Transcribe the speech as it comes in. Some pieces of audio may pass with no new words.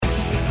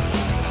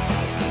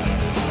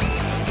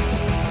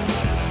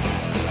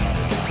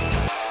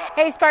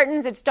Hey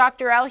Spartans, it's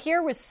Dr. L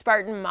here with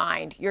Spartan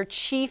Mind, your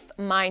chief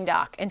mind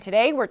doc. And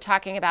today we're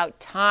talking about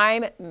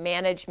time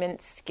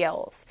management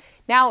skills.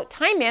 Now,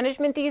 time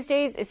management these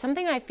days is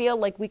something I feel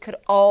like we could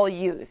all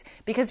use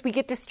because we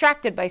get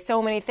distracted by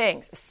so many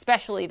things,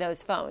 especially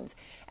those phones.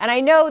 And I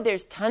know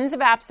there's tons of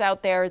apps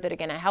out there that are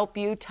going to help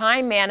you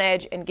time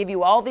manage and give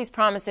you all these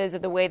promises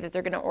of the way that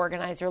they're going to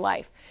organize your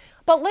life.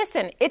 But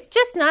listen, it's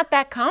just not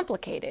that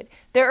complicated.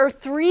 There are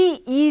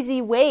 3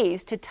 easy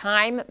ways to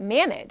time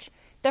manage.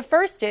 The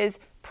first is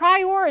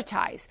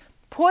prioritize.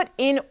 Put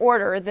in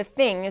order the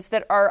things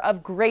that are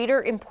of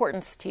greater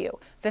importance to you,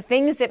 the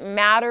things that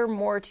matter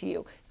more to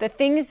you, the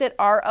things that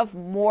are of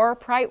more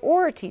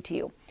priority to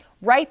you.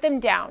 Write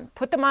them down,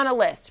 put them on a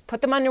list,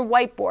 put them on your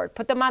whiteboard,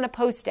 put them on a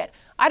Post-it.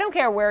 I don't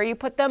care where you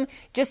put them,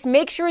 just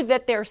make sure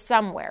that they're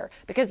somewhere.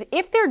 Because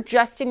if they're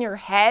just in your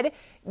head,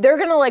 they're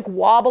going to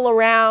wobble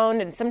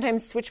around and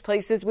sometimes switch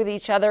places with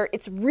each other.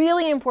 It's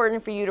really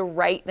important for you to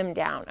write them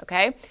down,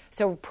 okay?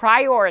 So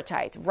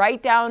prioritize.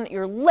 Write down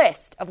your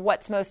list of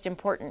what's most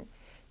important.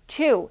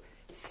 2,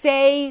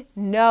 say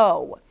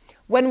no.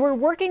 When we're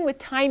working with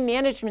time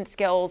management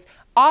skills,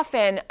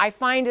 often I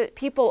find that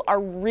people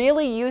are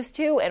really used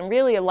to and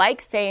really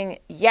like saying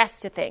yes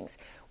to things,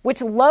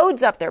 which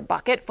loads up their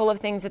bucket full of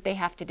things that they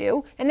have to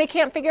do, and they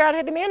can't figure out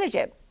how to manage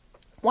it.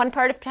 One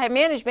part of time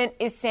management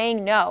is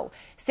saying no.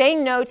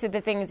 Saying no to the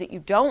things that you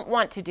don't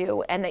want to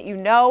do and that you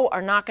know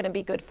are not going to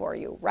be good for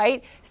you,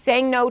 right?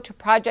 Saying no to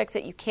projects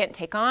that you can't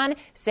take on.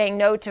 Saying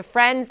no to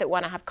friends that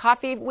want to have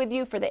coffee with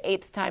you for the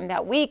 8th time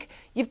that week.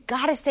 You've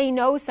got to say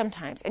no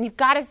sometimes, and you've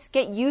got to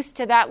get used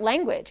to that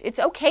language. It's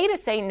okay to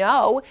say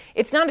no.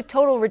 It's not a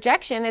total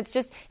rejection. It's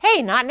just,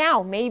 hey, not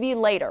now, maybe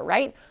later,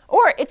 right?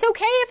 Or it's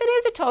okay if it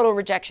is a total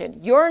rejection.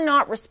 You're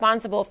not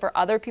responsible for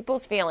other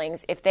people's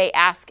feelings if they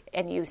ask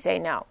and you say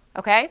no,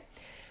 okay?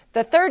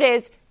 The third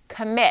is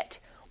commit.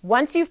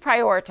 Once you've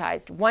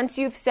prioritized, once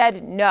you've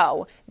said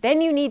no,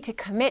 then you need to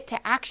commit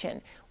to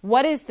action.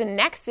 What is the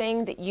next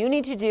thing that you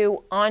need to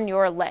do on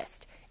your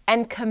list?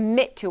 And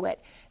commit to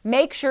it.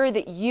 Make sure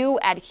that you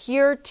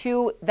adhere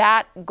to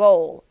that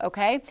goal,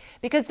 okay?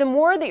 Because the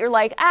more that you're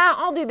like,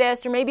 I'll do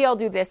this, or maybe I'll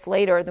do this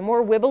later, the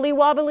more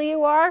wibbly-wobbly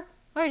you are.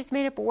 I just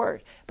made up a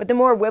word. But the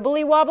more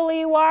wibbly-wobbly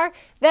you are,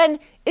 then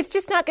it's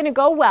just not going to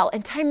go well,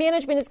 and time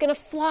management is going to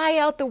fly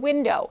out the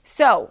window.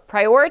 So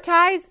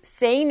prioritize,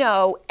 say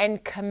no,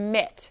 and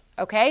commit,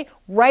 okay?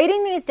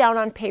 Writing these down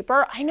on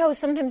paper, I know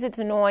sometimes it's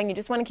annoying. You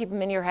just want to keep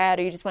them in your head,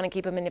 or you just want to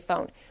keep them in your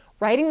phone.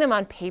 Writing them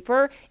on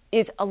paper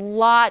is a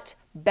lot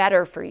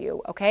better for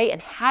you, okay?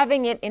 And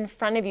having it in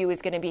front of you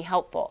is going to be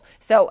helpful.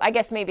 So I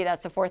guess maybe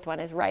that's the 4th one,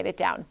 is write it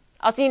down.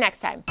 I'll see you next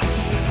time.